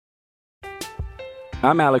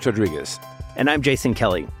I'm Alex Rodriguez. And I'm Jason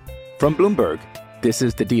Kelly. From Bloomberg, this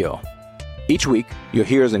is The Deal. Each week, you'll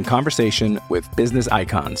hear us in conversation with business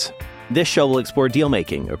icons. This show will explore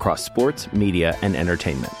deal-making across sports, media, and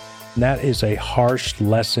entertainment. That is a harsh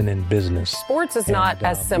lesson in business. Sports is not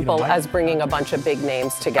as simple as bringing a bunch of big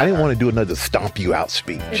names together. I didn't want to do another stomp you out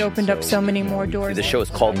speech. It opened up so many more doors. The show is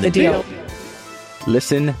called The Deal.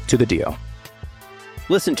 Listen to The Deal.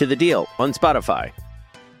 Listen to The Deal on Spotify.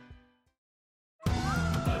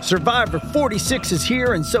 Survivor 46 is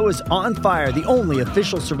here, and so is On Fire, the only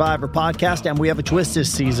official Survivor podcast, and we have a twist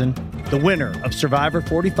this season. The winner of Survivor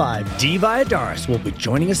 45, Dee Valladares, will be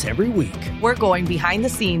joining us every week. We're going behind the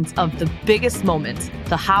scenes of the biggest moments,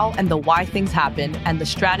 the how and the why things happen, and the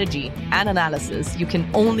strategy and analysis you can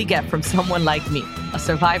only get from someone like me, a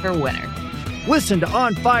Survivor winner. Listen to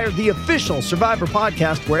On Fire, the official Survivor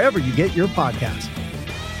podcast, wherever you get your podcasts.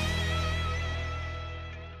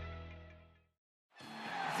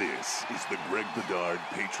 This is the Greg Bedard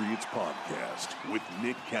Patriots Podcast with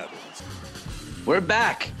Nick Cattles. We're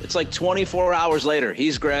back. It's like 24 hours later.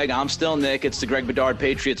 He's Greg. I'm still Nick. It's the Greg Bedard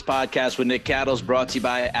Patriots Podcast with Nick Cattles, brought to you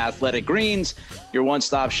by Athletic Greens, your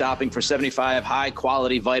one-stop shopping for 75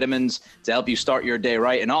 high-quality vitamins to help you start your day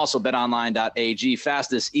right. And also betonline.ag,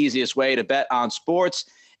 fastest, easiest way to bet on sports.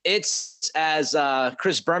 It's, as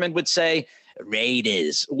Chris Berman would say,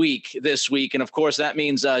 Raiders week this week. And of course, that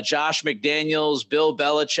means Josh McDaniels, Bill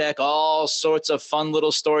Belichick, all sorts of fun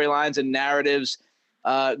little storylines and narratives.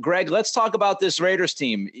 Greg, let's talk about this Raiders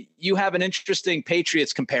team. You have an interesting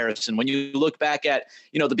Patriots comparison when you look back at,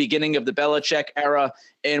 the beginning of the Belichick era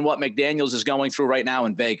and what McDaniels is going through right now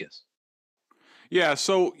in Vegas. Yeah.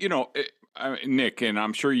 So, Nick, and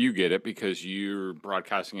I'm sure you get it because you're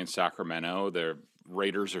broadcasting in Sacramento. The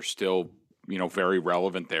Raiders are still very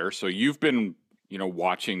relevant there. So you've been,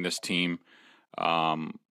 watching this team,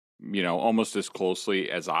 almost as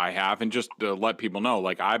closely as I have. And just to let people know,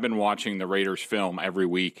 I've been watching the Raiders film every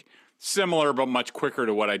week, similar but much quicker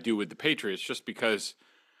to what I do with the Patriots, just because,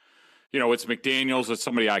 it's McDaniels, it's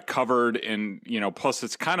somebody I covered. And, plus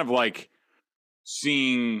it's kind of like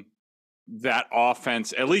seeing that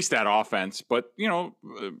offense, at least that offense, but,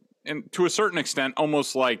 and to a certain extent,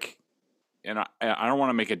 almost like, and I don't want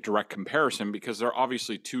to make a direct comparison because they're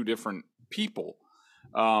obviously two different people,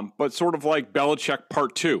 but sort of like Belichick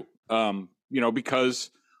part two, because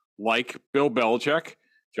like Bill Belichick,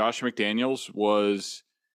 Josh McDaniels was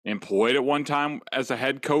employed at one time as a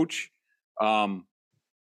head coach. I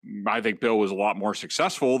think Bill was a lot more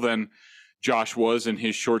successful than Josh was in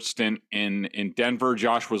his short stint in Denver.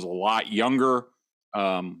 Josh was a lot younger,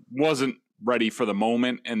 wasn't ready for the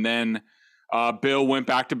moment, and then Bill went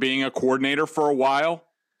back to being a coordinator for a while,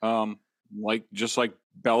 just like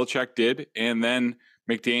Belichick did. And then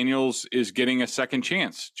McDaniels is getting a second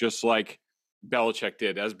chance, just like Belichick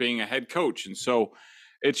did, as being a head coach. And so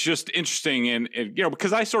it's just interesting. And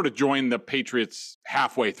because I sort of joined the Patriots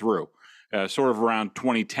halfway through, sort of around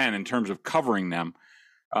 2010 in terms of covering them.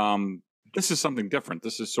 This is something different.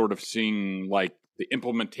 This is sort of seeing the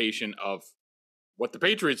implementation of what the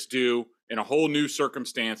Patriots do in a whole new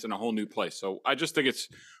circumstance in a whole new place. So I just think it's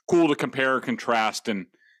cool to compare and contrast, and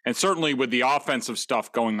certainly with the offensive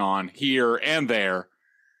stuff going on here and there,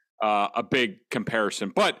 a big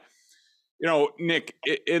comparison. But, Nick,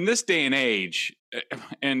 in this day and age,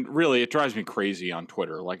 and really it drives me crazy on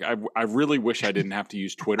Twitter. I really wish I didn't have to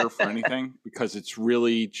use Twitter for anything because it's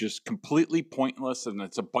really just completely pointless, and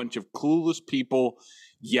it's a bunch of clueless people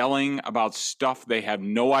yelling about stuff they have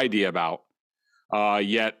no idea about.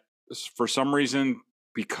 Yet, for some reason,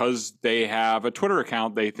 because they have a Twitter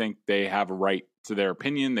account, they think they have a right to their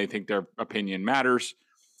opinion. They think their opinion matters.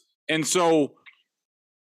 And so,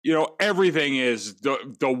 everything is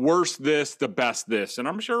the worst this, the best this. And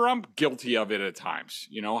I'm sure I'm guilty of it at times,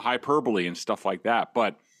 hyperbole and stuff like that.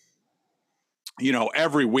 But,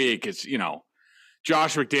 every week it's,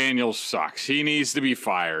 Josh McDaniels sucks. He needs to be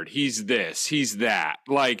fired. He's this, he's that.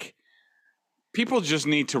 People just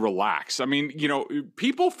need to relax. I mean,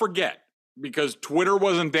 people forget because Twitter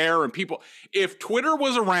wasn't there, and if Twitter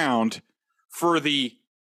was around for the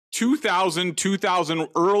 2000,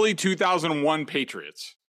 early 2001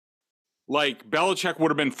 Patriots, Belichick would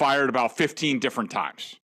have been fired about 15 different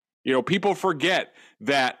times. People forget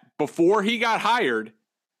that before he got hired,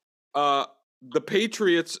 the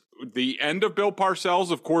Patriots, the end of Bill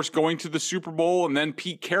Parcells, of course, going to the Super Bowl, and then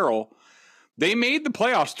Pete Carroll, they made the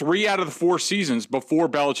playoffs 3 out of the 4 seasons before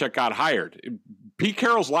Belichick got hired. Pete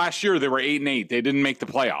Carroll's last year, they were 8-8. They didn't make the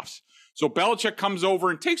playoffs. So Belichick comes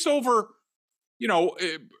over and takes over,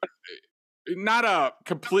 not a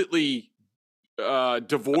completely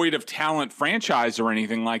devoid of talent franchise or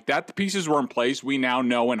anything like that. The pieces were in place. We now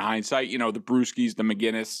know in hindsight, the Brewskis, the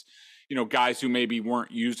McGinnis, guys who maybe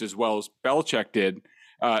weren't used as well as Belichick did,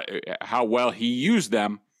 how well he used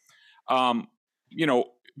them.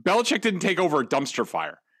 Belichick didn't take over a dumpster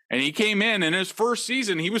fire. And he came in his first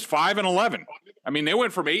season, he was 5-11. I mean, they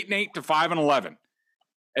went from 8-8 to 5-11.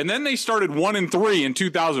 And then they started 1-3 in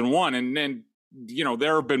 2001. And then,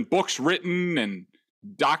 there have been books written and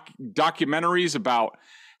documentaries about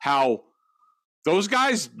how those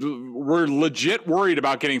guys were legit worried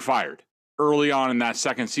about getting fired early on in that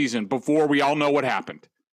second season before we all know what happened.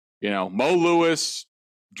 Mo Lewis,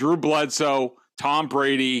 Drew Bledsoe, Tom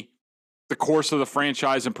Brady, the course of the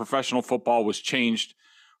franchise in professional football was changed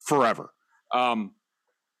forever.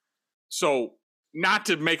 So not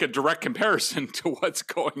to make a direct comparison to what's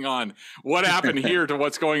going on, what happened here to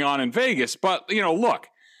what's going on in Vegas. But, look,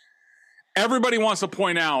 everybody wants to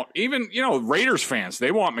point out, even, Raiders fans,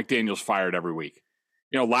 they want McDaniels fired every week.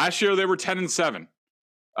 Last year they were 10-7.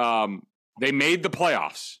 They made the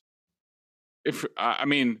playoffs.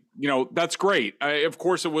 That's great. Of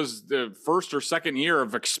course, it was the first or second year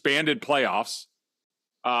of expanded playoffs.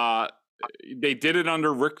 They did it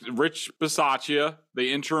under Rich Bisaccia,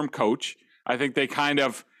 the interim coach. I think they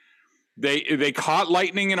they caught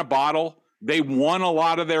lightning in a bottle. They won a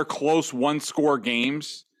lot of their close one-score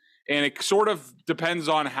games, and it sort of depends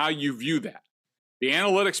on how you view that. The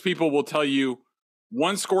analytics people will tell you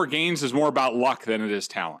one-score games is more about luck than it is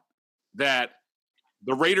talent. That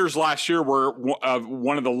the Raiders last year were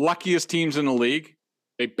one of the luckiest teams in the league.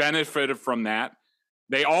 They benefited from that.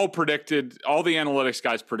 All the analytics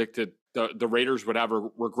guys predicted the Raiders would have a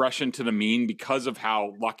regression to the mean because of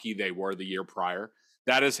how lucky they were the year prior.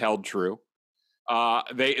 That has held true.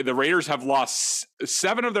 The Raiders have lost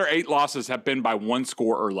 7 of their 8 losses have been by 1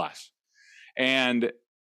 score or less. And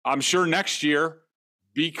I'm sure next year,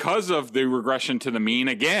 because of the regression to the mean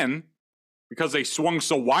again, because they swung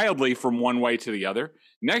so wildly from one way to the other,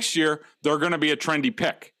 next year they're going to be a trendy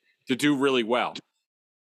pick to do really well.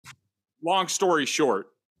 Long story short,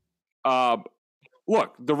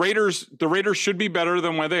 look, the Raiders should be better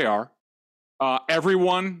than where they are.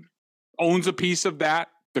 Everyone owns a piece of that.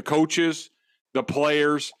 The coaches, the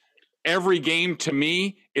players, every game to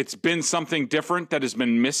me, it's been something different that has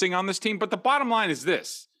been missing on this team. But the bottom line is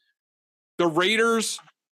this: the Raiders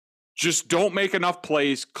just don't make enough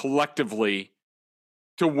plays collectively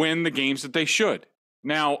to win the games that they should.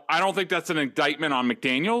 Now, I don't think that's an indictment on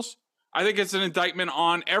McDaniels. I think it's an indictment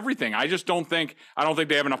on everything. I don't think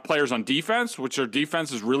they have enough players on defense, which their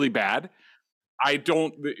defense is really bad.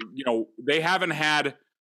 They haven't had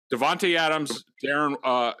Devontae Adams, Darren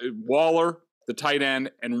Waller, the tight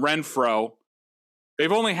end, and Renfro.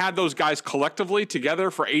 They've only had those guys collectively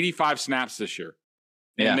together for 85 snaps this year.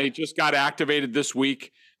 And they just got activated this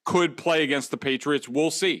week, could play against the Patriots.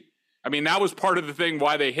 We'll see. I mean, that was part of the thing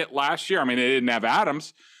why they hit last year. I mean, they didn't have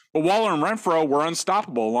Adams, but Waller and Renfro were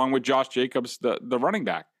unstoppable along with Josh Jacobs, the running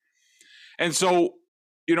back. And so,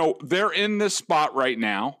 they're in this spot right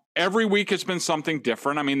now. Every week it's been something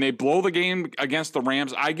different. I mean, they blow the game against the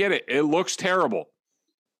Rams. I get it. It looks terrible.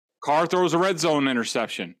 Carr throws a red zone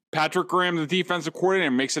interception. Patrick Graham, the defensive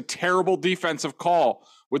coordinator, makes a terrible defensive call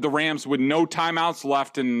with the Rams with no timeouts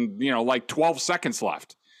left and, 12 seconds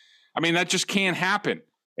left. I mean, that just can't happen.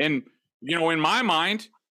 And, in my mind,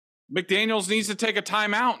 McDaniels needs to take a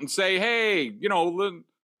timeout and say, hey,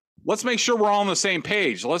 let's make sure we're all on the same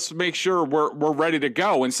page. Let's make sure we're ready to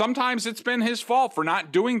go. And sometimes it's been his fault for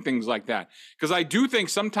not doing things like that. Because I do think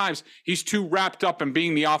sometimes he's too wrapped up in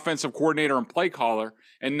being the offensive coordinator and play caller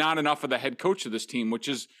and not enough of the head coach of this team, which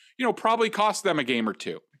is, probably cost them a game or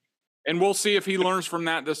two. And we'll see if he learns from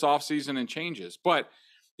that this offseason and changes. But,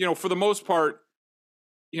 for the most part,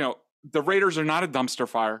 the Raiders are not a dumpster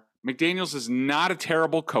fire. McDaniels is not a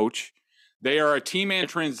terrible coach. They are a team in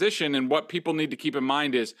transition, and what people need to keep in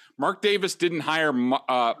mind is Mark Davis didn't hire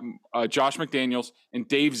Josh McDaniels and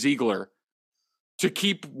Dave Ziegler to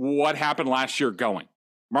keep what happened last year going.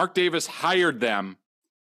 Mark Davis hired them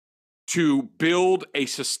to build a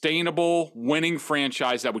sustainable winning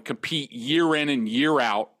franchise that would compete year in and year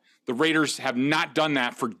out. The Raiders have not done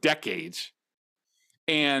that for decades,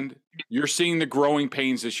 and you're seeing the growing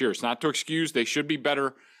pains this year. It's not to excuse. They should be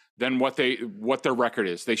better than what their record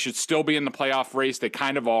is. They should still be in the playoff race. They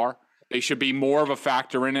kind of are. They should be more of a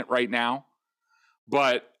factor in it right now.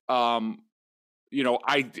 But, I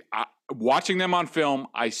watching them on film,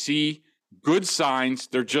 I see good signs.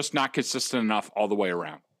 They're just not consistent enough all the way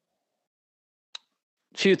around.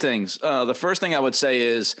 Few things. The first thing I would say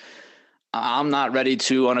is I'm not ready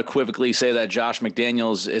to unequivocally say that Josh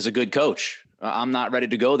McDaniels is a good coach. I'm not ready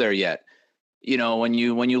to go there yet. when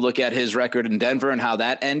you look at his record in Denver and how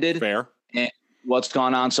that ended. Fair. And what's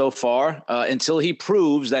gone on so far, until he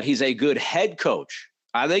proves that he's a good head coach.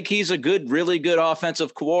 I think he's a really good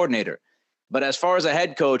offensive coordinator. But as far as a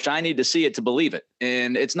head coach, I need to see it to believe it.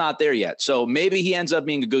 And it's not there yet. So maybe he ends up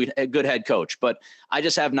being a good head coach, but I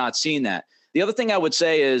just have not seen that. The other thing I would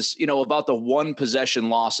say is, about the one possession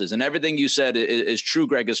losses, and everything you said is true,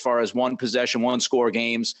 Greg, as far as one possession, one score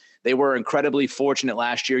games. They were incredibly fortunate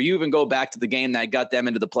last year. You even go back to the game that got them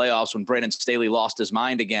into the playoffs when Brandon Staley lost his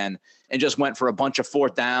mind again and just went for a bunch of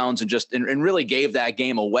fourth downs and really gave that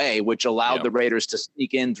game away, which allowed the Raiders to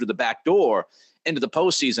sneak in through the back door into the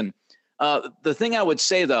postseason. The thing I would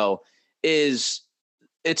say, though, is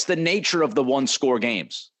it's the nature of the one-score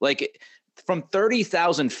games. Like from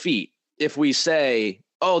 30,000 feet, if we say,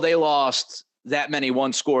 oh, they lost that many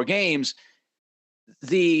one-score games,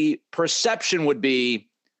 the perception would be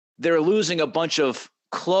they're losing a bunch of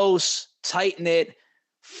close, tight-knit,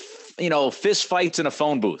 fist fights in a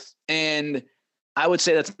phone booth. And I would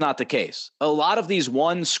say that's not the case. A lot of these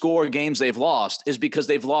one-score games they've lost is because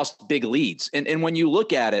they've lost big leads. And when you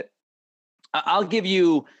look at it, I'll give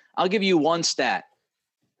you one stat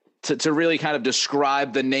to really kind of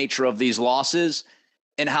describe the nature of these losses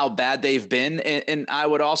and how bad they've been. And I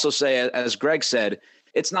would also say, as Greg said,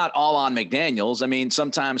 it's not all on McDaniels. I mean,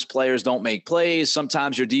 sometimes players don't make plays.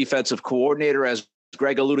 Sometimes your defensive coordinator, as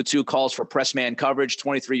Greg alluded to, calls for press man coverage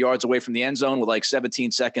 23 yards away from the end zone with like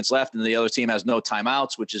 17 seconds left, and the other team has no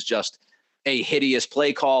timeouts, which is just a hideous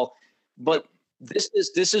play call. But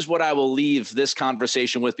this is what I will leave this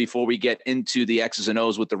conversation with before we get into the X's and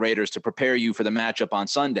O's with the Raiders to prepare you for the matchup on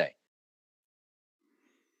Sunday.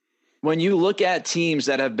 When you look at teams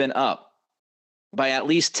that have been up by at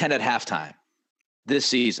least 10 at halftime this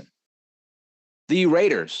season, the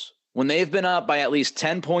Raiders, when they've been up by at least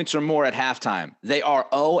 10 points or more at halftime, they are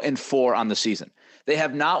 0-4 on the season. They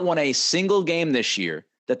have not won a single game this year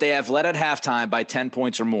that they have led at halftime by 10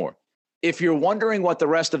 points or more. If you're wondering what the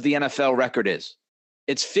rest of the NFL record is,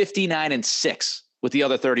 it's 59-6 with the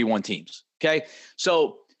other 31 teams. Okay.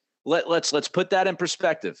 So let's put that in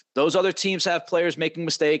perspective. Those other teams have players making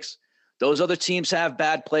mistakes. Those other teams have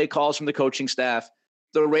bad play calls from the coaching staff.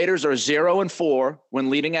 The Raiders are 0-4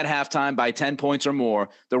 when leading at halftime by 10 points or more.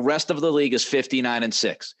 The rest of the league is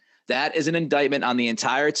 59-6. That is an indictment on the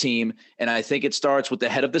entire team. And I think it starts with the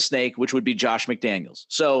head of the snake, which would be Josh McDaniels.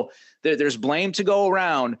 So there's blame to go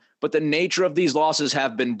around, but the nature of these losses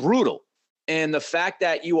have been brutal. And the fact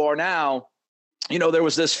that you are now, there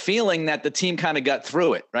was this feeling that the team kind of got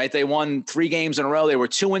through it, right? They won 3 games in a row. They were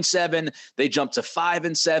 2-7. They jumped to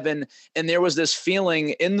 5-7. And there was this feeling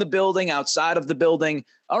in the building, outside of the building.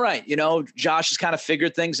 All right, Josh has kind of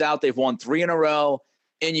figured things out. They've won 3 in a row.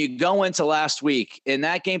 And you go into last week, and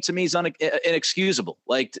that game to me is inexcusable.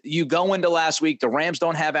 Like, you go into last week, the Rams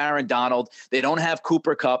don't have Aaron Donald. They don't have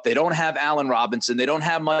Cooper Kupp. They don't have Allen Robinson. They don't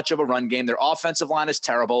have much of a run game. Their offensive line is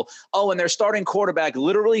terrible. Oh, and their starting quarterback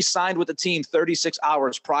literally signed with the team 36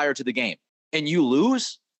 hours prior to the game. And you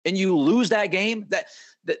lose? And you lose that game?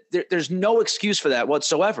 There's no excuse for that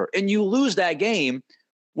whatsoever. And you lose that game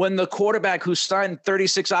when the quarterback who signed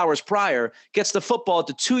 36 hours prior gets the football at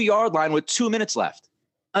the 2-yard line with 2 minutes left.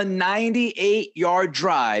 A 98-yard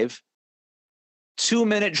drive,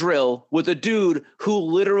 2-minute drill with a dude who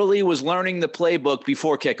literally was learning the playbook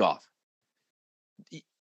before kickoff.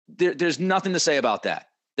 There's nothing to say about that.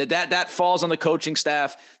 That falls on the coaching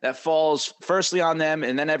staff. That falls firstly on them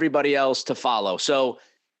and then everybody else to follow. So,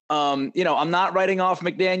 I'm not writing off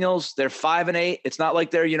McDaniels. They're 5-8. It's not like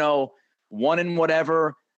they're, 1 and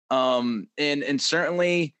whatever. And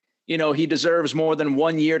certainly, he deserves more than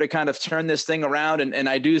 1 year to kind of turn this thing around. And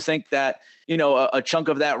I do think that, a chunk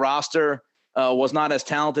of that roster was not as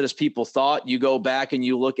talented as people thought. You go back and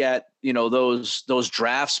you look at, those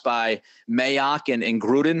drafts by Mayock and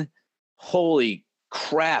Gruden. Holy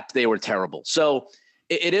crap, they were terrible. So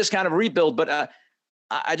it is kind of a rebuild, but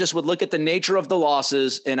I just would look at the nature of the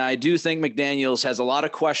losses. And I do think McDaniels has a lot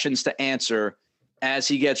of questions to answer as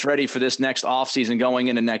he gets ready for this next offseason going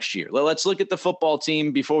into next year. Let's look at the football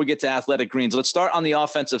team before we get to Athletic Greens. Let's start on the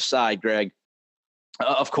offensive side, Greg.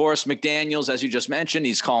 Of course, McDaniels, as you just mentioned,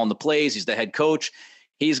 he's calling the plays. He's the head coach.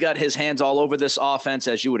 He's got his hands all over this offense,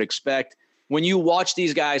 as you would expect. When you watch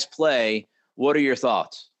these guys play, what are your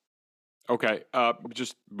thoughts? Okay,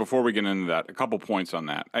 just before we get into that, a couple points on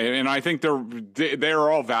that. And I think they're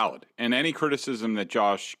all valid. And any criticism that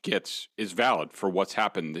Josh gets is valid for what's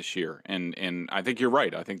happened this year. And I think you're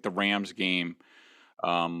right. I think the Rams game,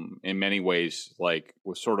 in many ways,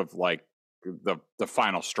 was sort of like the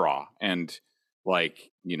final straw. And Like,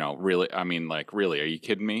 really, I mean, like, really, are you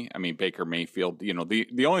kidding me? I mean, Baker Mayfield,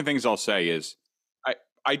 the only things I'll say is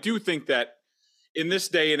I do think that in this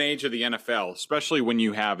day and age of the NFL, especially when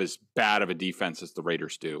you have as bad of a defense as the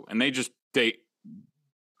Raiders do, and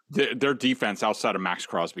their defense outside of Max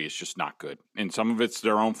Crosby is just not good. And some of it's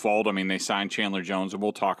their own fault. I mean, they signed Chandler Jones, and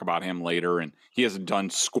we'll talk about him later, and he hasn't done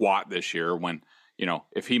squat this year when,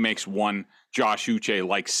 if he makes one Josh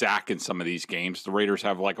Uche-like sack in some of these games, the Raiders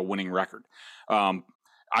have like a winning record.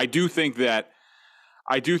 I do think that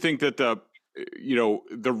the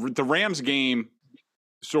Rams game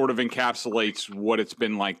sort of encapsulates what it's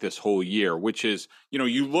been like this whole year, which is,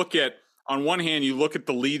 you look at, on one hand, you look at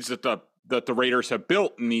the leads that the Raiders have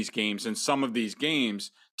built in these games, and some of these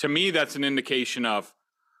games, to me, that's an indication of,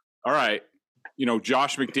 all right,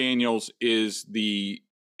 Josh McDaniels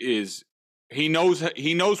he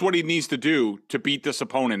knows what he needs to do to beat this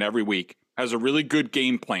opponent every week, has a really good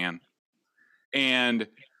game plan,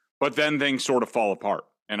 but then things sort of fall apart.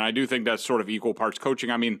 And I do think that's sort of equal parts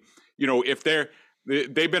coaching. I mean, if they've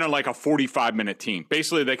been in like a 45-minute team.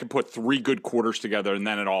 Basically, they can put 3 good quarters together and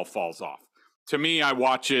then it all falls off. To me, I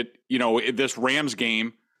watch it, this Rams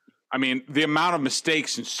game. I mean, the amount of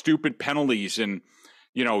mistakes and stupid penalties and,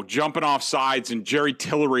 jumping off sides and Jerry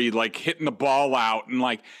Tillery, like hitting the ball out and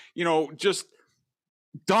like, just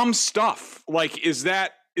dumb stuff. Like, is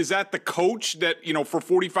that the coach that, for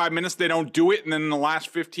 45 minutes, they don't do it. And then in the last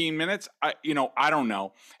 15 minutes, I don't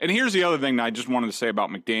know. And here's the other thing that I just wanted to say about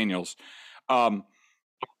McDaniels.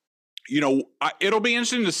 It'll be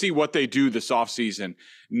interesting to see what they do this offseason,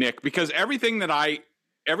 Nick, because everything that I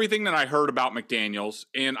heard about McDaniels,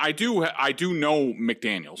 and I do know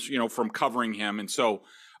McDaniels, from covering him. And so,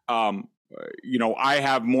 I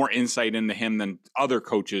have more insight into him than other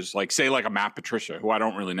coaches, like a Matt Patricia, who I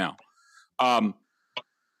don't really know.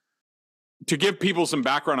 To give people some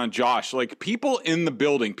background on Josh, like people in the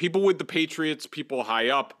building, people with the Patriots, people high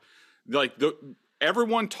up, like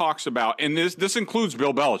everyone talks about, and this includes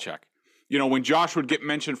Bill Belichick. When Josh would get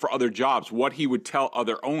mentioned for other jobs, what he would tell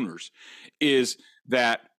other owners is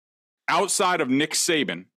that outside of Nick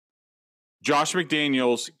Saban, Josh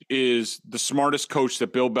McDaniels is the smartest coach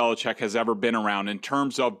that Bill Belichick has ever been around in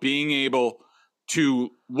terms of being able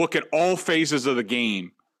to look at all phases of the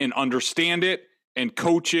game and understand it and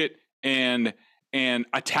coach it and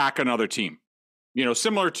attack another team.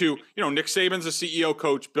 Similar to, Nick Saban's a CEO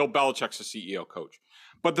coach, Bill Belichick's a CEO coach.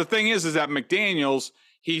 But the thing is that McDaniels,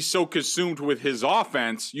 he's so consumed with his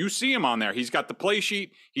offense. You see him on there. He's got the play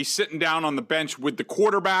sheet. He's sitting down on the bench with the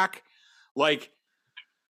quarterback. Like,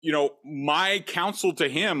 my counsel to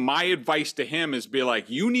him, my advice to him is be like,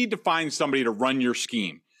 you need to find somebody to run your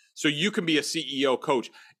scheme so you can be a CEO coach.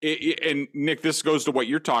 And Nick, this goes to what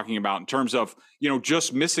you're talking about in terms of,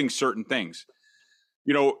 just missing certain things.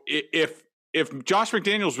 If Josh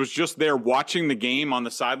McDaniels was just there watching the game on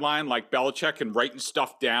the sideline like Belichick and writing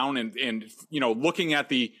stuff down and looking at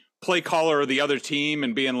the play caller of the other team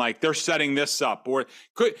and being like, they're setting this up, or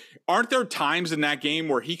aren't there times in that game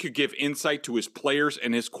where he could give insight to his players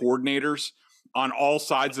and his coordinators on all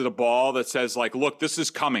sides of the ball that says like, look, this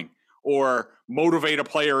is coming, or motivate a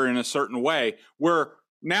player in a certain way where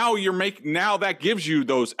now that gives you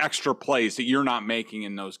those extra plays that you're not making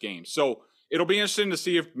in those games. So it'll be interesting to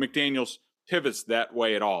see if McDaniels pivots that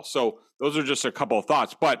way at all. So those are just a couple of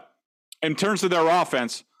thoughts. But in terms of their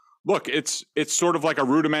offense, look, it's sort of like a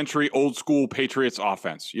rudimentary old school Patriots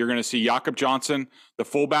offense. You're going to see Jakob Johnson, the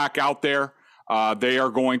fullback, out there. They are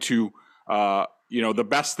going to, the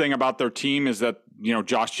best thing about their team is that,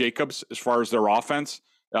 Josh Jacobs, as far as their offense,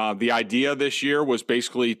 the idea this year was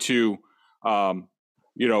basically to,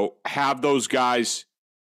 have those guys.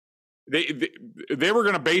 They were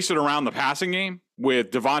going to base it around the passing game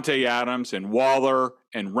with Davante Adams and Waller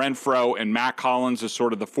and Renfro and Matt Collins as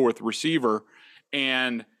sort of the fourth receiver,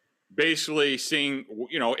 and basically seeing,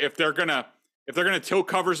 if they're going to tilt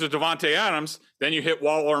covers to Davante Adams, then you hit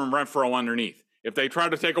Waller and Renfro underneath. If they try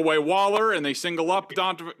to take away Waller and they single up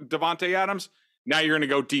Davante Adams, now you're going to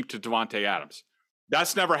go deep to Davante Adams.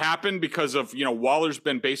 That's never happened because of, Waller's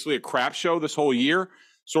been basically a crap show this whole year,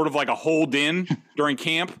 sort of like a hold in during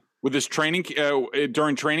camp with his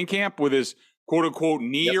during training camp with his quote unquote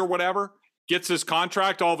knee or whatever, gets his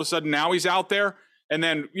contract. All of a sudden now he's out there. And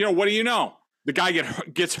then, what do you know? The guy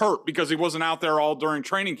gets hurt because he wasn't out there all during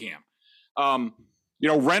training camp.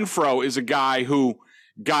 Renfro is a guy who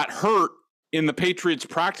got hurt in the Patriots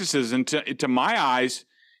practices. And to my eyes,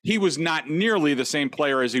 he was not nearly the same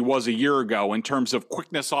player as he was a year ago in terms of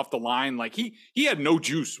quickness off the line. Like he had no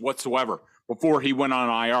juice whatsoever before he went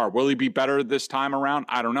on IR. Will he be better this time around?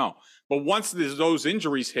 I don't know. But once those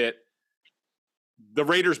injuries hit, the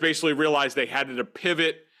Raiders basically realized they had to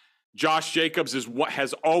pivot. Josh Jacobs is what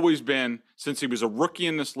has always been, since he was a rookie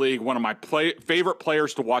in this league, one of my favorite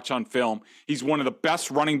players to watch on film. He's one of the best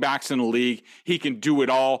running backs in the league. He can do it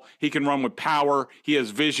all. He can run with power. He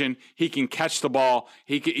has vision. He can catch the ball.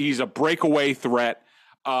 He's a breakaway threat.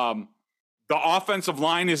 The offensive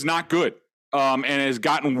line is not good and has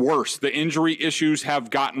gotten worse. The injury issues have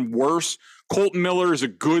gotten worse. Colton Miller is a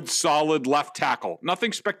good, solid left tackle.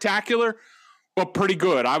 Nothing spectacular, but pretty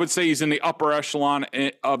good. I would say he's in the upper echelon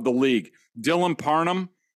of the league. Dylan Parham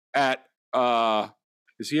at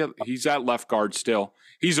he's at left guard still.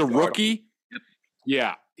 He's a rookie.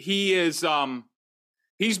 Yeah, he is.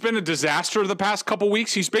 He's been a disaster the past couple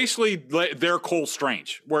weeks. He's basically their Cole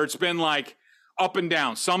Strange, where it's been like up and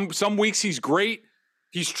down. Some weeks he's great.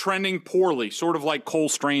 He's trending poorly, sort of like Cole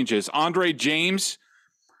Strange is. Andre James,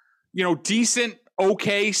 decent,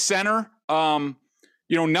 okay center.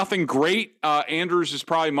 Nothing great. Andrews is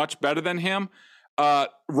probably much better than him.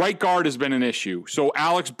 Right guard has been an issue. So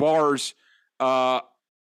Alex Bars,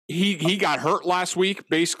 he got hurt last week.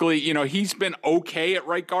 Basically, he's been okay at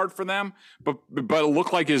right guard for them, but it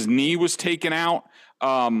looked like his knee was taken out.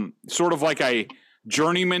 Sort of like a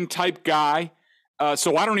journeyman type guy.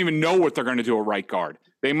 So I don't even know what they're going to do at right guard.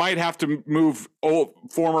 They might have to move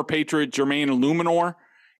former Patriot Jermaine Illuminor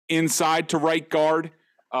inside to right guard.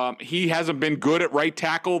 He hasn't been good at right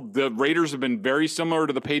tackle. The Raiders have been very similar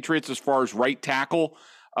to the Patriots as far as right tackle.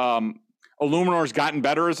 Illuminor's gotten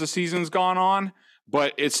better as the season's gone on,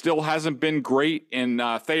 but it still hasn't been great. And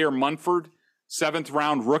Thayer Munford,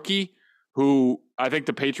 7th-round rookie, who I think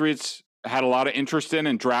the Patriots had a lot of interest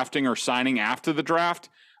in drafting or signing after the draft.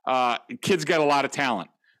 Kid's got a lot of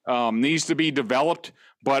talent. Needs to be developed,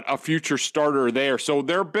 but a future starter there. So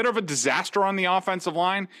they're a bit of a disaster on the offensive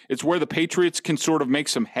line. It's where the Patriots can sort of make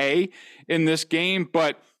some hay in this game.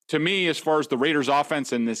 But to me, as far as the Raiders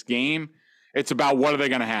offense in this game, it's about what are they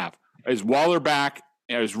going to have? Is Waller back?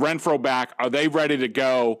 Is Renfrow back? Are they ready to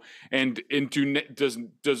go? And does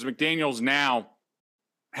McDaniels now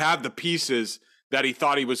have the pieces that he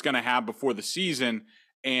thought he was going to have before the season?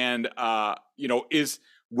 And,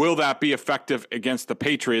 will that be effective against the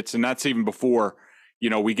Patriots? And that's even before,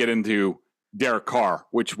 we get into Derek Carr,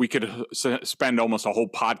 which we could spend almost a whole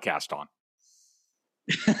podcast on.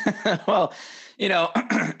 Well,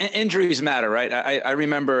 injuries matter, right? I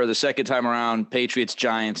remember the second time around,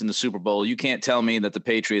 Patriots-Giants in the Super Bowl. You can't tell me that the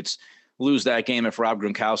Patriots lose that game if Rob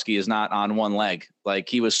Gronkowski is not on one leg. Like,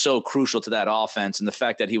 he was so crucial to that offense, and the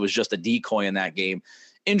fact that he was just a decoy in that game.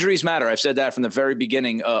 Injuries matter. I've said that from the very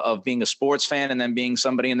beginning of being a sports fan and then being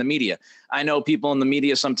somebody in the media. I know people in the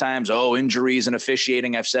media sometimes, injuries and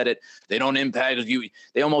officiating. I've said it. They don't impact you.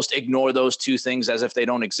 They almost ignore those two things as if they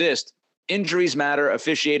don't exist. Injuries matter.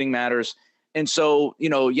 Officiating matters. And so,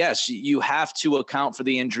 yes, you have to account for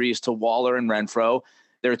the injuries to Waller and Renfrow.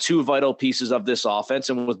 They're two vital pieces of this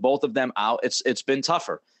offense. And with both of them out, it's been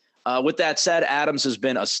tougher. With that said, Adams has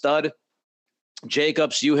been a stud.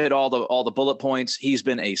 Jacobs, you hit all the bullet points. He's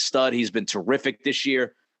been a stud. He's been terrific this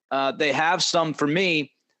year. They have some play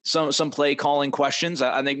calling questions.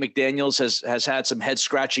 I think McDaniels has had some head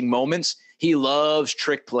scratching moments. He loves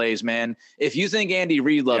trick plays, man. If you think Andy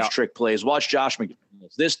Reid loves trick plays, watch Josh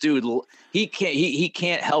McDaniels. This dude, he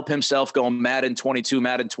can't help himself go Madden 22,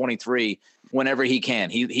 Madden 23 whenever he can.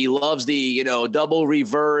 He loves the double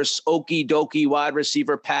reverse, okie dokie wide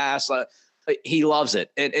receiver pass. He loves it,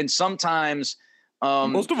 and sometimes.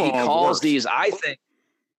 Most of he calls these, I think.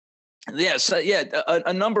 Yes.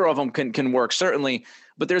 A number of them can work, certainly.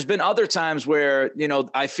 But there's been other times where,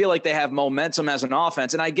 I feel like they have momentum as an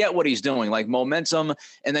offense. And I get what he's doing, like momentum.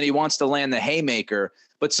 And then he wants to land the haymaker.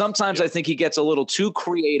 But sometimes I think he gets a little too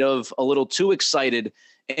creative, a little too excited.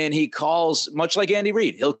 And he calls, much like Andy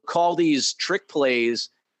Reid, he'll call these trick plays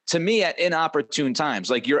to me at inopportune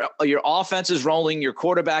times. Like your offense is rolling, your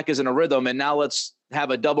quarterback is in a rhythm. And now let's have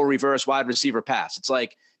a double reverse wide receiver pass. It's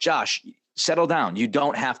like, Josh, settle down. You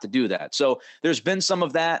don't have to do that. So there's been some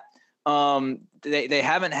of that. They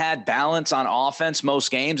haven't had balance on offense most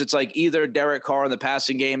games. It's like either Derek Carr in the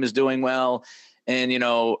passing game is doing well and,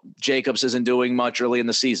 Jacobs isn't doing much early in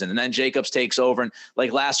the season. And then Jacobs takes over. And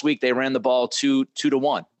like last week, they ran the ball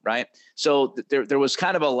 2-1, right? So there was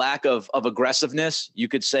kind of a lack of aggressiveness. You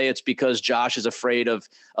could say it's because Josh is afraid of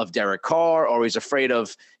Derek Carr, or he's afraid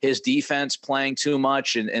of his defense playing too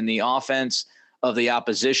much and the offense of the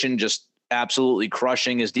opposition just absolutely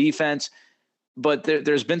crushing his defense. But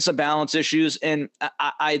there's been some balance issues. And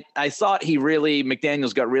I thought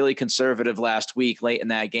McDaniels got really conservative last week late in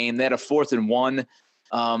that game. They had a 4th and 1.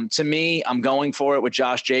 To me, I'm going for it with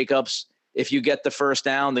Josh Jacobs. If you get the first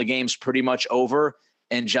down, the game's pretty much over.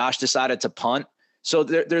 And Josh decided to punt. So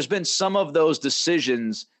there's been some of those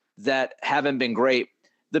decisions that haven't been great.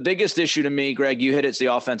 The biggest issue to me, Greg, you hit it's the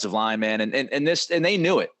offensive line, man. And they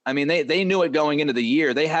knew it. I mean, they knew it going into the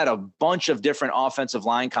year. They had a bunch of different offensive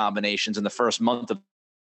line combinations in the first month of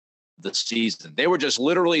the season. They were just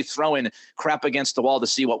literally throwing crap against the wall to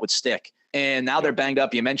see what would stick. And now they're banged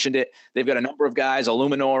up. You mentioned it. They've got a number of guys.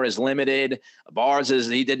 Illuminor is limited.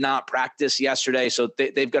 He did not practice yesterday. So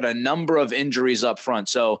they've got a number of injuries up front.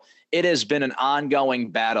 So it has been an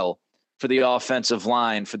ongoing battle for the offensive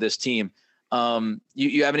line for this team.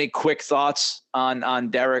 You have any quick thoughts on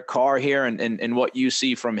Derek Carr here and what you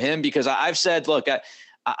see from him? Because I've said, look,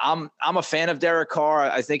 I'm a fan of Derek Carr.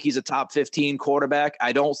 I think he's a top 15 quarterback.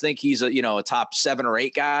 I don't think he's a top 7 or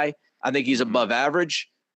 8 guy. I think he's above average.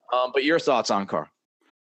 But your thoughts on Carr?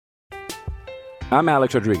 I'm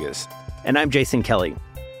Alex Rodriguez. And I'm Jason Kelly.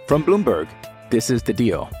 From Bloomberg, this is The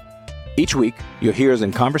Deal. Each week, you'll hear us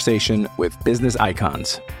in conversation with business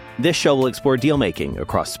icons. This show will explore deal-making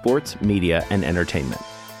across sports, media, and entertainment.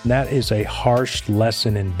 That is a harsh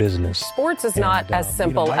lesson in business. Sports is not as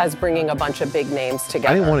simple as bringing a bunch of big names together.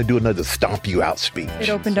 I didn't want to do another stomp you out speech. It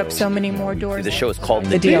opened up so many more doors. The show is called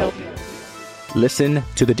The Deal. Listen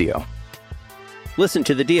to The Deal. Listen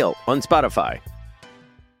to The Deal on Spotify.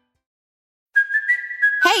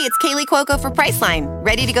 Hey, it's Kaylee Cuoco for Priceline.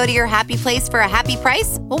 Ready to go to your happy place for a happy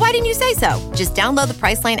price? Well, why didn't you say so? Just download the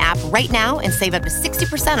Priceline app right now and save up to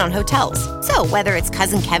 60% on hotels. So whether it's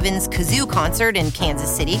Cousin Kevin's Kazoo Concert in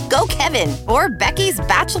Kansas City, go Kevin, or Becky's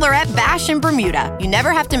Bachelorette Bash in Bermuda, you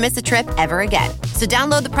never have to miss a trip ever again. So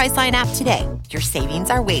download the Priceline app today. Your savings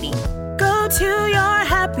are waiting. Go to your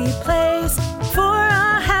happy place for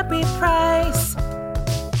a happy price.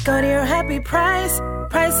 Go to your happy price,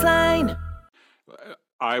 Priceline.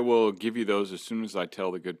 I will give you those as soon as I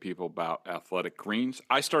tell the good people about Athletic Greens.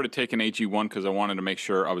 I started taking AG1 because I wanted to make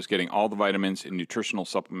sure I was getting all the vitamins and nutritional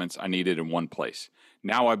supplements I needed in one place.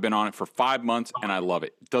 Now I've been on it for 5 months, and I love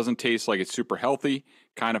it. It doesn't taste like it's super healthy,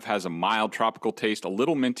 kind of has a mild tropical taste, a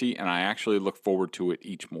little minty, and I actually look forward to it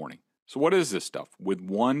each morning. So what is this stuff? With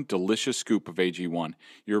one delicious scoop of AG1,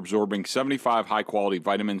 you're absorbing 75 high-quality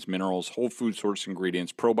vitamins, minerals, whole food source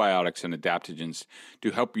ingredients, probiotics, and adaptogens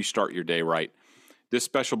to help you start your day right. This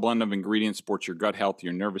special blend of ingredients supports your gut health,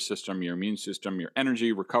 your nervous system, your immune system, your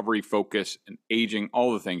energy, recovery, focus, and aging,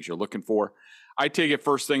 all the things you're looking for. I take it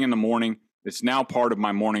first thing in the morning. It's now part of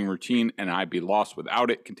my morning routine, and I'd be lost without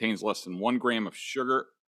it. Contains less than 1 gram of sugar.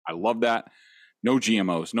 I love that. No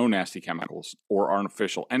GMOs, no nasty chemicals or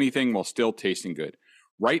artificial anything while still tasting good.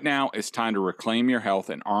 Right now, it's time to reclaim your health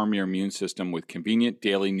and arm your immune system with convenient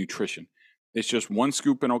daily nutrition. It's just 1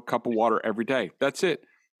 scoop in a cup of water every day. That's it.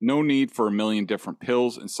 No need for a million different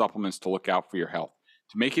pills and supplements to look out for your health.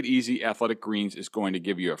 To make it easy, Athletic Greens is going to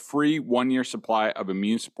give you a free 1-year supply of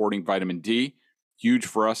immune-supporting vitamin D, huge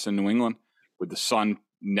for us in New England, with the sun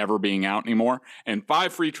never being out anymore, and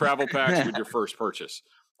 5 free travel packs with your first purchase.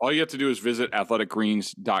 All you have to do is visit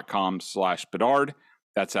athleticgreens.com/Bedard.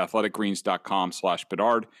 That's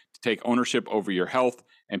athleticgreens.com/Bedard to take ownership over your health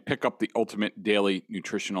and pick up the ultimate daily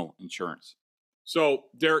nutritional insurance. So,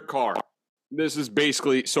 Derek Carr. This is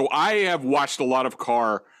basically, so I have watched a lot of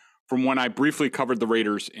Carr from when I briefly covered the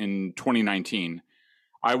Raiders in 2019.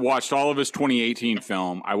 I watched all of his 2018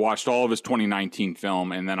 film. I watched all of his 2019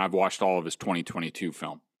 film, and then I've watched all of his 2022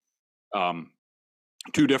 film.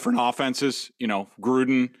 2 different offenses,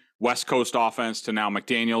 Gruden, West Coast offense to now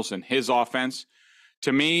McDaniels and his offense.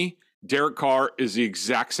 To me, Derek Carr is the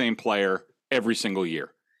exact same player every single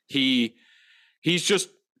year. He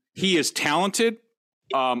is talented.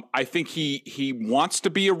 I think he wants to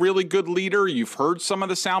be a really good leader. You've heard some of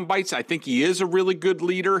the sound bites. I think he is a really good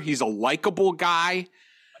leader. He's a likable guy.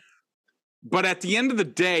 But at the end of the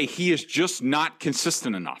day, he is just not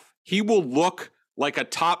consistent enough. He will look like a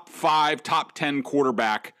top 5, top 10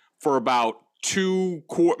 quarterback for about 2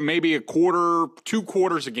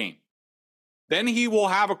 quarters a game. Then he will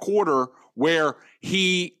have a quarter where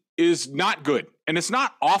he is not good. And it's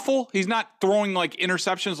not awful. He's not throwing like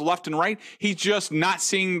interceptions left and right. He's just not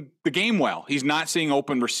seeing the game well. He's not seeing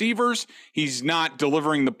open receivers. He's not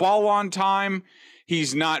delivering the ball on time.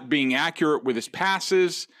 He's not being accurate with his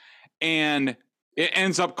passes. And it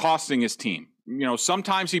ends up costing his team.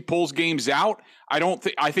 Sometimes he pulls games out.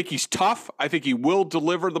 I think he's tough. I think he will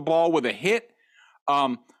deliver the ball with a hit.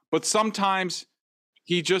 But sometimes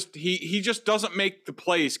he just doesn't make the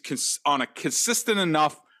plays on a consistent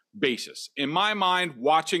enough basis. In my mind,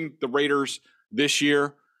 watching the Raiders this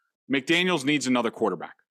year, McDaniels needs another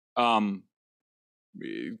quarterback. Carr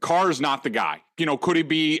is not the guy. Could he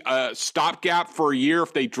be a stopgap for a year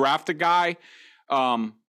if they draft a guy?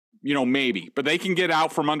 maybe. But they can get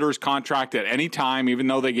out from under his contract at any time, even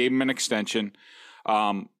though they gave him an extension.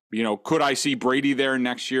 Could I see Brady there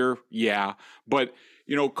next year? Yeah. But,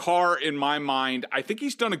 Carr, in my mind, I think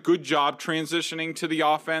he's done a good job transitioning to the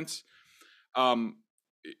offense.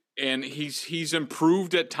 And he's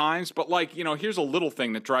improved at times. But, here's a little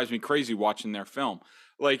thing that drives me crazy watching their film.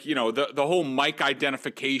 The whole mic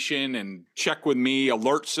identification and check with me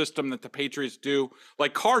alert system that the Patriots do.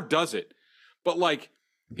 Carr does it. But,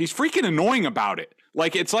 he's freaking annoying about it.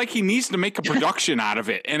 It's like he needs to make a production out of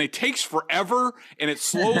it. And it takes forever, and it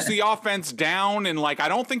slows the offense down. And, I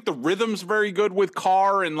don't think the rhythm's very good with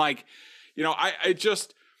Carr. And, I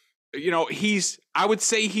would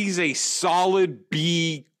say he's a solid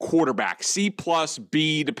B quarterback, C plus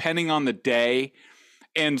B, depending on the day.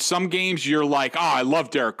 And some games you're like, oh, I love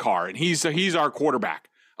Derek Carr, and he's our quarterback.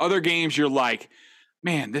 Other games you're like,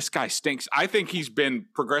 man, this guy stinks. I think he's been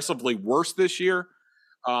progressively worse this year.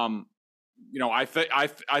 I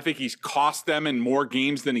think he's cost them in more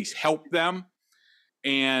games than he's helped them.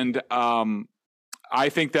 And I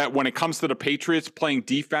think that when it comes to the Patriots playing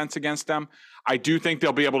defense against them, I do think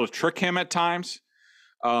they'll be able to trick him at times.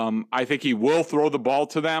 I think he will throw the ball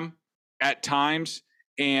to them at times.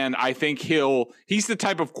 And I think he's the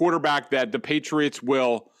type of quarterback that the Patriots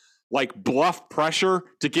will bluff pressure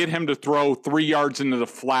to get him to throw 3 yards into the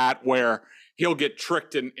flat where he'll get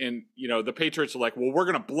tricked. And the Patriots are like, well, we're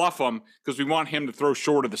going to bluff him because we want him to throw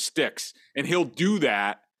short of the sticks. And he'll do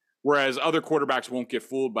that, whereas other quarterbacks won't get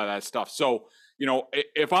fooled by that stuff. So,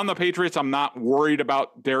 if I'm the Patriots, I'm not worried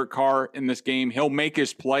about Derek Carr in this game. He'll make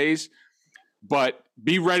his plays, but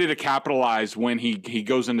be ready to capitalize when he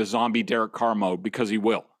goes into zombie Derek Carr mode, because he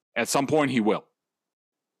will. At some point, he will.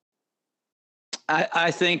 I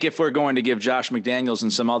think if we're going to give Josh McDaniels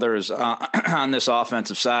and some others on this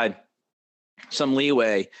offensive side some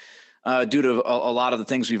leeway due to a lot of the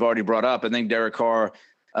things we've already brought up, I think Derek Carr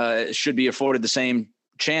should be afforded the same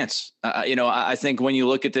chance. I think when you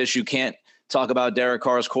look at this, you can't talk about Derek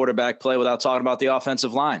Carr's quarterback play without talking about the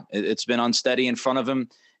offensive line. It's been unsteady in front of him,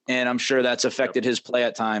 and I'm sure that's affected his play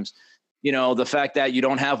at times. The fact that you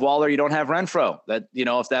don't have Waller, you don't have Renfro, that,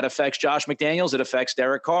 if that affects Josh McDaniels, it affects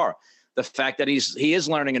Derek Carr. The fact that he is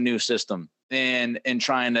learning a new system and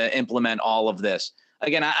trying to implement all of this.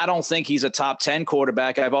 Again, I don't think he's a top 10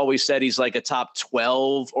 quarterback. I've always said he's like a top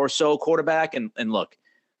 12 or so quarterback. And look,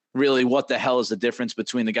 really, what the hell is the difference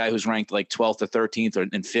between the guy who's ranked 12th or 13th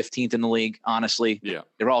and 15th in the league? Honestly, yeah,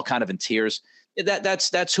 they're all kind of in tiers.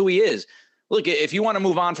 That's who he is. Look, if you want to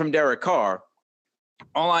move on from Derek Carr,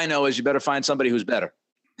 all I know is you better find somebody who's better.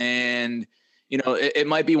 And, it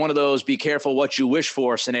might be one of those be careful what you wish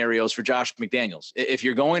for scenarios for Josh McDaniels. If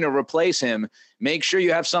you're going to replace him, make sure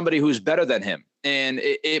you have somebody who's better than him. And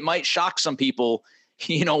it might shock some people,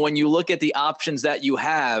 when you look at the options that you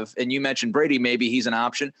have, and you mentioned Brady, maybe he's an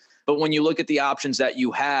option, but when you look at the options that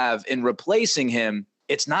you have in replacing him,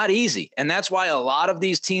 it's not easy. And that's why a lot of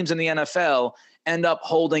these teams in the NFL end up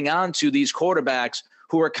holding on to these quarterbacks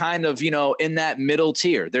who are kind of, in that middle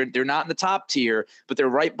tier. They're not in the top tier, but they're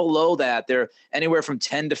right below that. They're anywhere from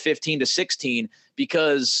 10 to 15 to 16,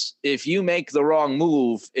 because if you make the wrong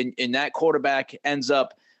move and that quarterback ends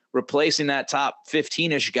up replacing that top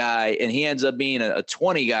 15-ish guy and he ends up being a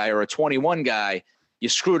 20 guy or a 21 guy, you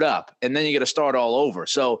screwed up, and then you got to start all over.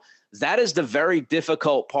 So that is the very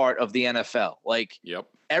difficult part of the NFL. Yep.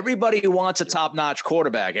 Everybody wants a top-notch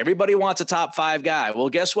quarterback. Everybody wants a top 5 guy. Well,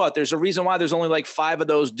 guess what? There's a reason why there's only 5 of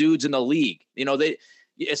those dudes in the league.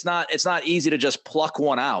 It's not easy to just pluck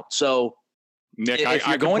one out. So, Nick,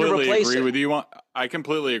 I completely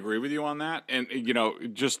agree with you on that. And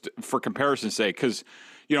just for comparison's sake, because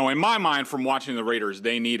in my mind, from watching the Raiders,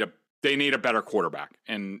 they need a better quarterback.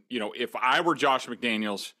 And if I were Josh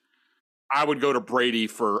McDaniels, I would go to Brady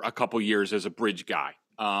for a couple years as a bridge guy.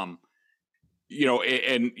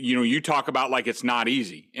 You talk about it's not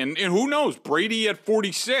easy, and who knows, Brady at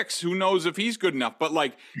 46, who knows if he's good enough, but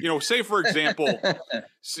say for example,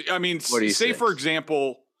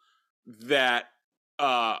 that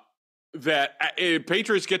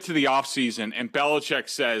Patriots get to the offseason and Belichick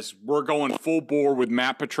says, we're going full bore with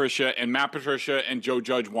Matt Patricia and Joe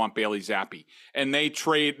Judge want Bailey Zappi, and they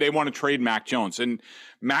want to trade Mac Jones, and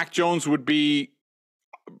Mac Jones would be,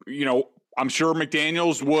 I'm sure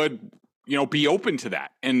McDaniels would, be open to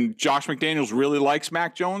that. And Josh McDaniels really likes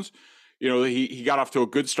Mac Jones. He got off to a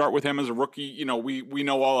good start with him as a rookie. We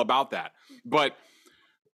know all about that. But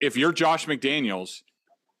if you're Josh McDaniels,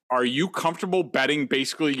 are you comfortable betting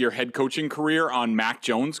basically your head coaching career on Mac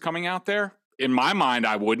Jones coming out there? In my mind,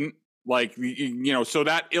 I wouldn't. So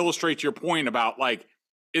that illustrates your point about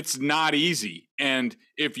it's not easy. And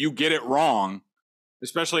if you get it wrong,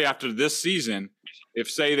 especially after this season, if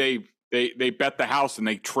say they bet the house and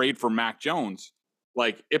they trade for Mac Jones,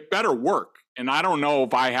 like it better work. And I don't know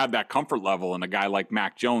if I have that comfort level in a guy like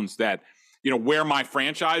Mac Jones that, where my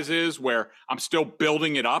franchise is, where I'm still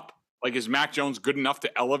building it up. Like, is Mac Jones good enough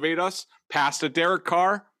to elevate us past a Derek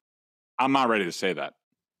Carr? I'm not ready to say that.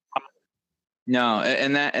 No,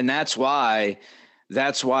 and that's why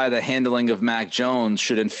the handling of Mac Jones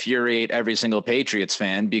should infuriate every single Patriots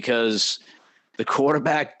fan, because the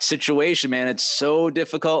quarterback situation, man, it's so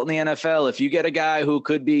difficult in the NFL. If you get a guy who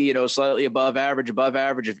could be, slightly above average,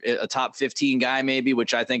 a top 15 guy maybe,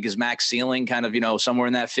 which I think is max ceiling, kind of, somewhere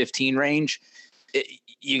in that 15 range,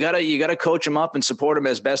 you gotta coach him up and support him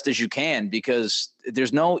as best as you can, because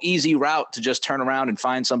there's no easy route to just turn around and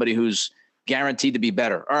find somebody who's guaranteed to be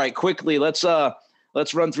better. All right, quickly, let's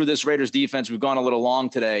run through this Raiders defense. We've gone a little long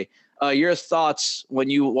today. Your thoughts when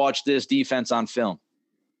you watch this defense on film?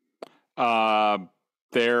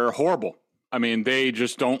 They're horrible. I mean, they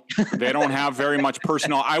don't have very much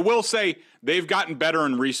personnel. I will say they've gotten better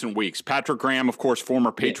in recent weeks. Patrick Graham, of course,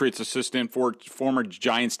 former Patriots assistant, former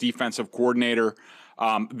Giants defensive coordinator.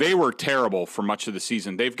 They were terrible for much of the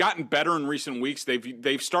season. They've gotten better in recent weeks.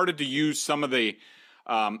 They've started to use some of the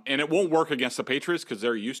and it won't work against the Patriots because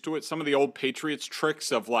they're used to it. Some of the old Patriots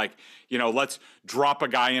tricks of let's drop a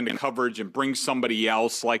guy into coverage and bring somebody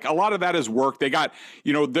else. Like, a lot of that has worked. They got,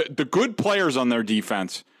 the good players on their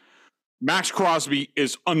defense. Max Crosby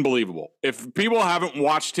is unbelievable. If people haven't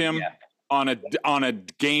watched him on a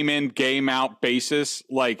game in, game out basis,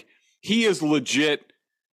 like, he is legit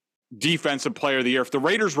defensive player of the year. If the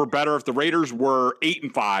Raiders were better, if the Raiders were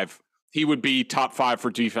 8-5, he would be top 5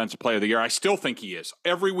 for defensive player of the year. I still think he is.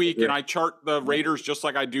 Every week, and I chart the Raiders just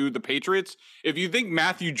like I do the Patriots. If you think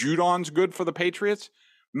Matthew Judon's good for the Patriots,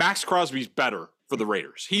 Max Crosby's better for the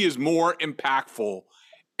Raiders. He is more impactful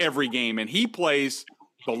every game, and he plays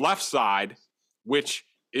the left side, which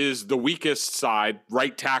is the weakest side,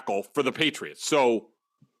 right tackle for the Patriots. So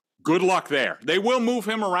good luck there. They will move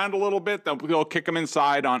him around a little bit. They'll kick him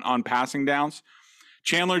inside on passing downs.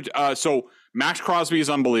 Chandler, so Max Crosby is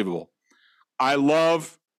unbelievable. I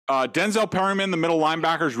love Denzel Perryman, the middle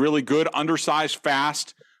linebacker, is really good, undersized,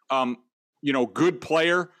 fast, good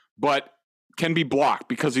player, but can be blocked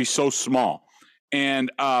because he's so small.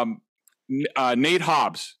 And Nate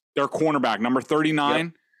Hobbs, their cornerback, number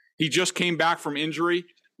 39, he just came back from injury.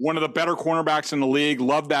 One of the better cornerbacks in the league.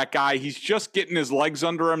 Love that guy. He's just getting his legs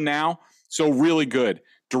under him now, so really good.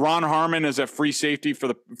 Daron Harmon is at free safety for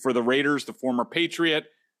the Raiders, the former Patriot.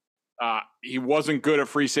 He wasn't good at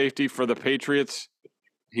free safety for the Patriots.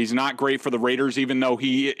 He's not great for the Raiders, even though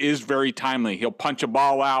he is very timely. He'll punch a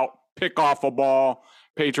ball out, pick off a ball.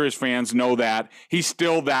 Patriots fans know that. He's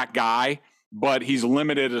still that guy, but he's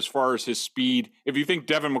limited as far as his speed. If you think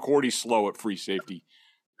Devin McCourty's slow at free safety,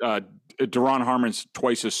 Daron Harmon's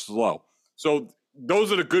twice as slow. So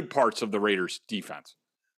those are the good parts of the Raiders defense.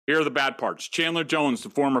 Here are the bad parts. Chandler Jones, the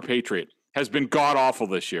former Patriot, has been god-awful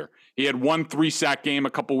this year. He had 1 3-sack game a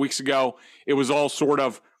couple weeks ago. It was all sort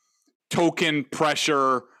of token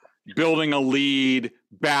pressure, building a lead,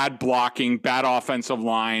 bad blocking, bad offensive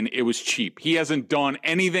line. It was cheap. He hasn't done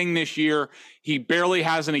anything this year. He barely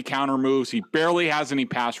has any counter moves. He barely has any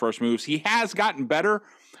pass rush moves. He has gotten better,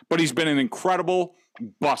 but he's been an incredible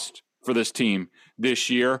bust for this team this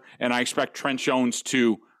year, and I expect Trent Jones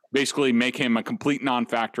to basically make him a complete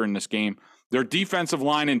non-factor in this game. Their defensive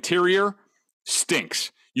line interior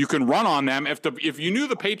stinks. You can run on them. If you knew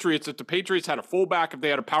the Patriots, if the Patriots had a fullback, if they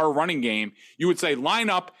had a power running game, you would say line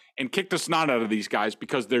up and kick the snot out of these guys,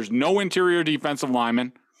 because there's no interior defensive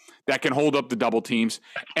lineman that can hold up the double teams,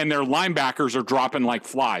 and their linebackers are dropping like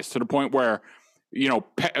flies to the point where,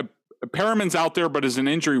 Perriman's out there but is an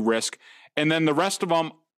injury risk, and then the rest of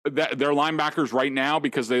them, their linebackers right now,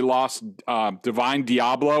 because they lost Divine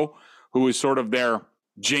Diablo, who is sort of their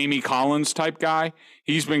Jamie Collins type guy.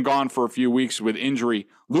 He's been gone for a few weeks with injury.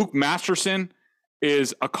 Luke Masterson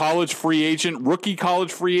is a college free agent, rookie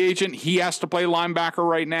college free agent. He has to play linebacker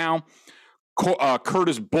right now.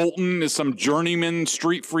 Curtis Bolton is some journeyman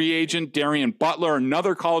street free agent. Darian Butler,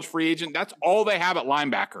 another college free agent. That's all they have at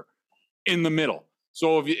linebacker in the middle.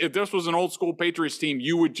 So if this was an old school Patriots team,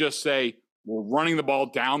 you would just say, we're running the ball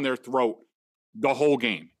down their throat the whole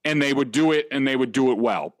game. And they would do it, and they would do it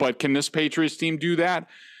well. But can this Patriots team do that?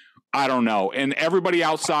 I don't know. And everybody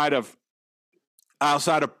outside of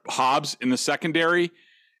Hobbs in the secondary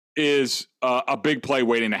is a big play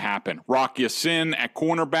waiting to happen. Rock Ya-Sin at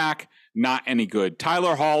cornerback, not any good.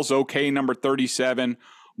 Tyler Hall's okay, number 37.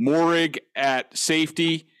 Morig at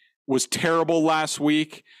safety was terrible last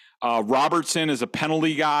week. Robertson is a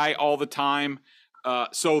penalty guy all the time.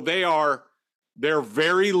 So they are They're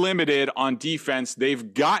very limited on defense.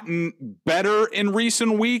 They've gotten better in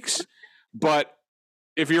recent weeks, but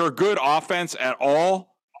if you're a good offense at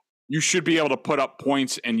all, you should be able to put up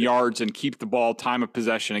points and yards and keep the ball, time of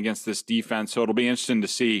possession against this defense. So it'll be interesting to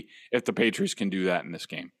see if the Patriots can do that in this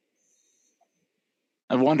game.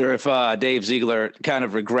 I wonder if Dave Ziegler kind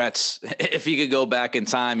of regrets, if he could go back in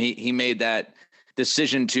time, he made that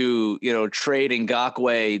decision to, trade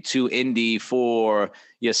Ngakoue to Indy for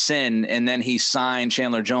Ya-Sin, and then he signed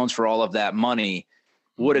Chandler Jones for all of that money.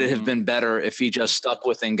 Would it have been better if he just stuck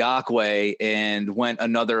with Ngakoue and went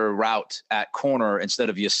another route at corner instead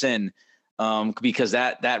of Ya-Sin? Because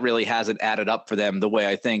that really hasn't added up for them the way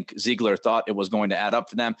I think Ziegler thought it was going to add up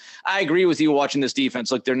for them. I agree with you watching this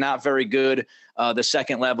defense. Look, they're not very good. The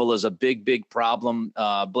second level is a big, big problem.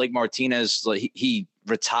 Blake Martinez, he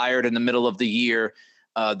retired in the middle of the year.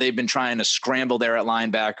 They've been trying to scramble there at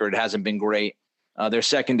linebacker. It hasn't been great. Their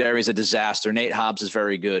secondary is a disaster. Nate Hobbs is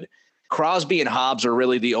very good. Crosby and Hobbs are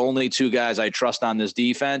really the only two guys I trust on this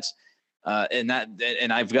defense. And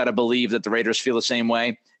I've got to believe that the Raiders feel the same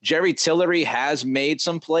way. Jerry Tillery has made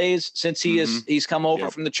some plays since he's come over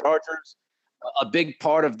from the Chargers. A big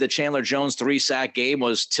part of the Chandler Jones 3-sack game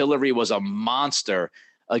was Tillery was a monster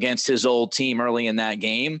against his old team early in that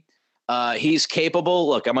game. He's capable.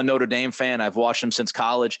 Look, I'm a Notre Dame fan. I've watched him since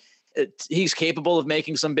college. He's capable of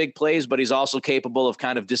making some big plays, but he's also capable of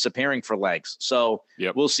kind of disappearing for legs. So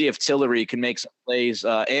we'll see if Tillery can make some plays.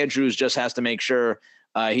 Andrews just has to make sure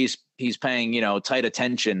he's paying, tight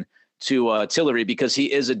attention to Tillery, because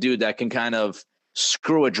he is a dude that can kind of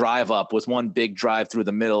screw a drive up with one big drive through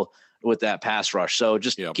the middle with that pass rush. So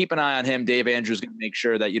just keep an eye on him. Dave Andrews going to make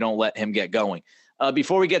sure that you don't let him get going.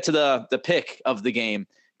 Before we get to the pick of the game,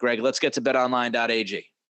 Greg, let's get to betonline.ag.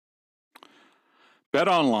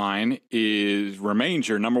 BetOnline remains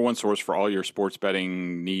your number one source for all your sports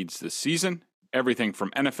betting needs this season. Everything from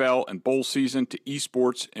NFL and bowl season to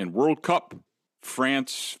esports and World Cup.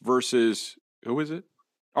 France versus, who is it?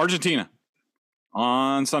 Argentina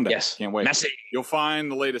on Sunday. Yes. Can't wait. Messi. You'll find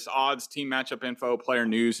the latest odds, team matchup info, player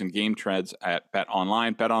news, and game trends at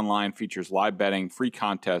BetOnline. BetOnline features live betting, free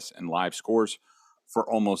contests, and live scores for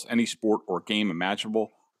almost any sport or game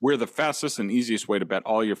imaginable. We're the fastest and easiest way to bet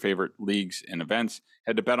all your favorite leagues and events.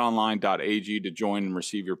 Head to betonline.ag to join and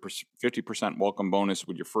receive your 50% welcome bonus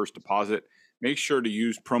with your first deposit. Make sure to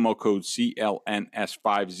use promo code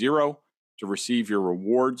CLNS50 to receive your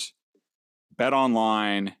rewards.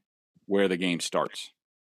 BetOnline, where the game starts.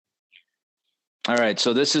 All right,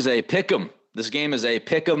 so this is a pick'em. This game is a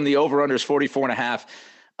pick'em. The over-under is 44.5.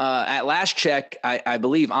 At last check, I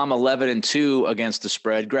believe I'm 11-2 against the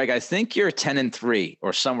spread. Greg, I think you're 10-3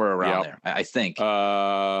 or somewhere around there. I think.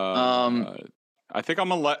 I think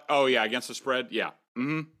I'm against the spread. Yeah.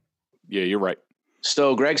 Mm-hmm. Yeah, you're right.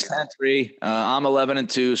 So Greg's 10-3. I'm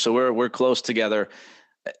 11-2. So we're close together.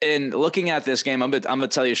 And looking at this game, I'm gonna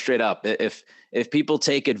tell you straight up. If people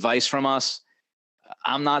take advice from us,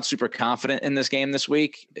 I'm not super confident in this game this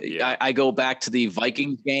week. Yeah. I go back to the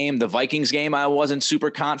Vikings game. The Vikings game I wasn't super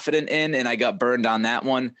confident in, and I got burned on that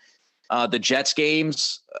one. The Jets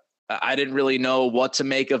games, I didn't really know what to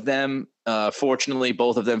make of them. Fortunately,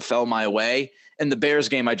 both of them fell my way. And the Bears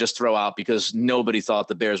game I just throw out because nobody thought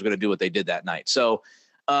the Bears were going to do what they did that night. So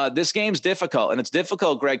this game's difficult. And it's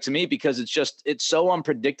difficult, Greg, to me because it's so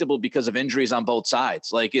unpredictable because of injuries on both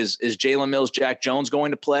sides. Like, is Jalen Mills, Jack Jones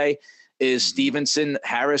going to play? Is Stevenson,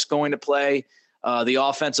 Harris going to play? The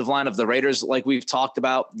offensive line of the Raiders, like we've talked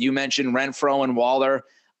about, you mentioned Renfro and Waller.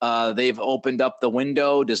 They've opened up the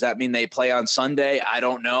window. Does that mean they play on Sunday? I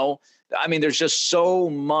don't know. I mean, there's just so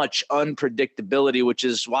much unpredictability, which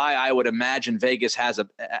is why I would imagine Vegas has it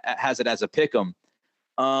as a pick'em.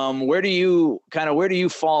 Where do you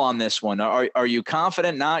fall on this one? Are you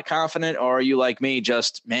confident, not confident, or are you like me,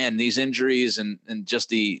 just, man, these injuries and just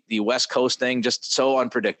the West Coast thing, just so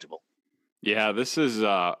unpredictable? Yeah, this is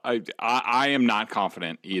I am not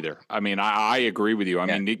confident either. I mean, I agree with you. I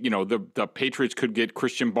mean, the Patriots could get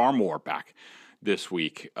Christian Barmore back this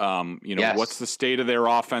week. Yes. What's the state of their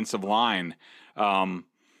offensive line? I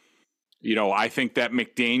think that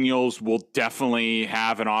McDaniels will definitely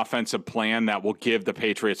have an offensive plan that will give the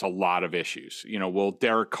Patriots a lot of issues. Will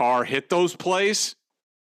Derek Carr hit those plays?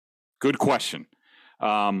 Good question.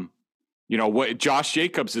 What Josh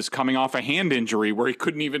Jacobs is coming off a hand injury where he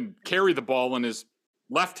couldn't even carry the ball in his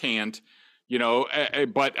left hand,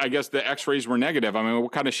 but I guess the x-rays were negative. I mean,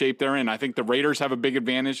 what kind of shape they're in? I think the Raiders have a big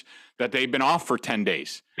advantage that they've been off for 10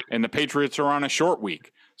 days and the Patriots are on a short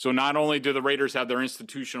week. So not only do the Raiders have their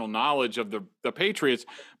institutional knowledge of the Patriots,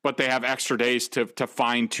 but they have extra days to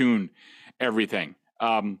fine tune everything.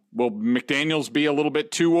 Will McDaniels be a little bit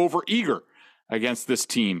too over eager? against this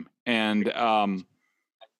team. And I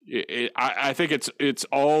think it's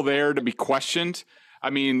all there to be questioned. I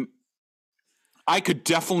mean, I could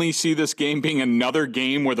definitely see this game being another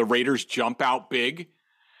game where the Raiders jump out big.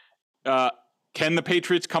 Can the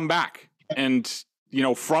Patriots come back and,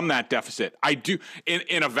 from that deficit? I do.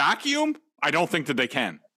 In a vacuum, I don't think that they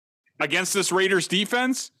can. Against this Raiders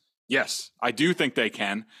defense, yes, I do think they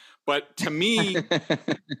can. But to me,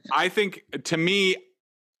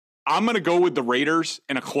 I'm going to go with the Raiders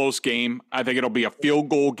in a close game. I think it'll be a field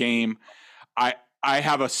goal game. I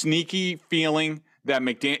have a sneaky feeling that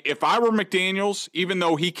if I were McDaniels, even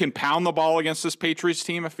though he can pound the ball against this Patriots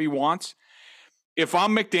team if he wants, if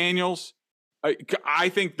I'm McDaniels, I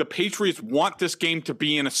think the Patriots want this game to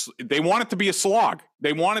be they want it to be a slog.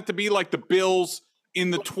 They want it to be like the Bills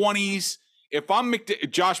in the 20s. If I'm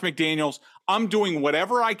Josh McDaniels, I'm doing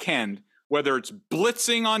whatever I can, whether it's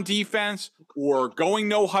blitzing on defense or going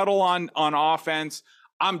no huddle on offense.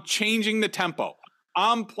 I'm changing the tempo.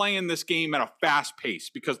 I'm playing this game at a fast pace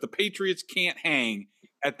because the Patriots can't hang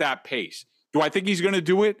at that pace. Do I think he's going to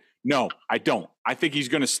do it? No, I don't. I think he's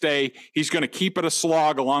going to stay. He's going to keep it a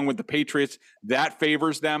slog along with the Patriots. That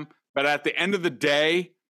favors them. But at the end of the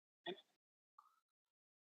day,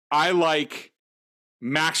 I like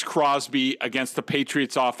Max Crosby against the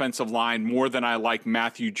Patriots offensive line more than I like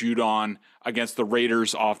Matthew Judon against the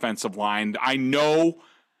Raiders offensive line. I know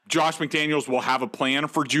Josh McDaniels will have a plan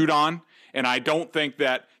for Judon, and I don't think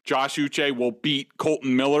that Josh Uche will beat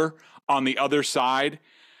Colton Miller on the other side.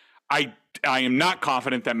 I am not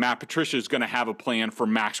confident that Matt Patricia is going to have a plan for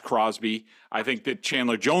Max Crosby. I think that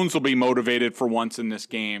Chandler Jones will be motivated for once in this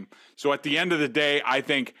game. So at the end of the day, I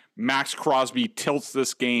think Max Crosby tilts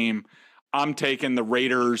this game. I'm taking the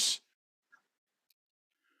Raiders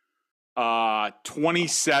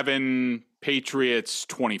 27, Patriots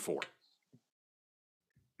 24.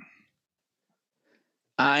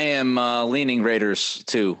 I am leaning Raiders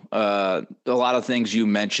too. A lot of things you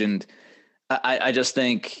mentioned. I just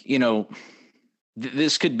think,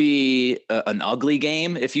 this could be an ugly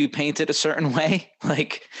game if you paint it a certain way,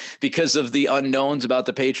 like because of the unknowns about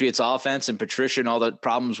the Patriots offense and Patricia and all the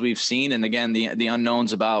problems we've seen. And again, the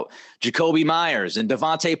unknowns about Jacoby Myers and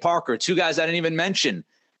Devontae Parker, two guys I didn't even mention.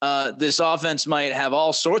 This offense might have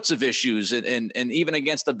all sorts of issues and even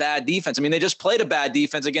against a bad defense. I mean, they just played a bad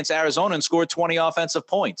defense against Arizona and scored 20 offensive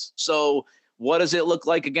points. So what does it look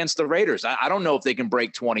like against the Raiders? I don't know if they can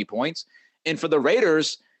break 20 points. And for the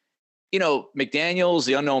Raiders, McDaniels,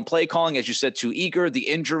 the unknown play calling, as you said, too eager. The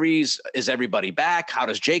injuries, is everybody back? How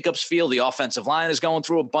does Jacobs feel? The offensive line is going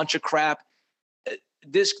through a bunch of crap.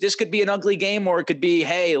 This could be an ugly game, or it could be,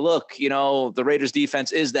 hey, look, the Raiders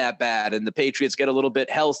defense is that bad and the Patriots get a little bit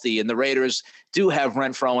healthy and the Raiders do have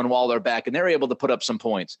Renfro and Waller back and they're able to put up some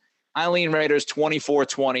points. I lean Raiders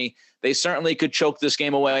 24-20. They certainly could choke this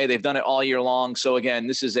game away. They've done it all year long. So again,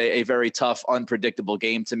 this is a very tough, unpredictable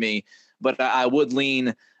game to me, but I would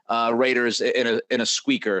lean Raiders in a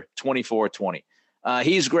squeaker, 24-20.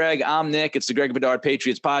 He's Greg. I'm Nick. It's the Greg Bedard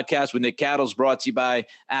Patriots podcast with Nick Cattles, brought to you by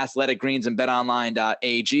Athletic Greens and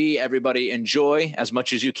BetOnline.ag. Everybody enjoy as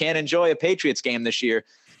much as you can enjoy a Patriots game this year.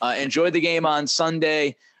 Enjoy the game on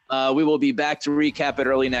Sunday. We will be back to recap it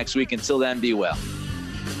early next week. Until then, be well.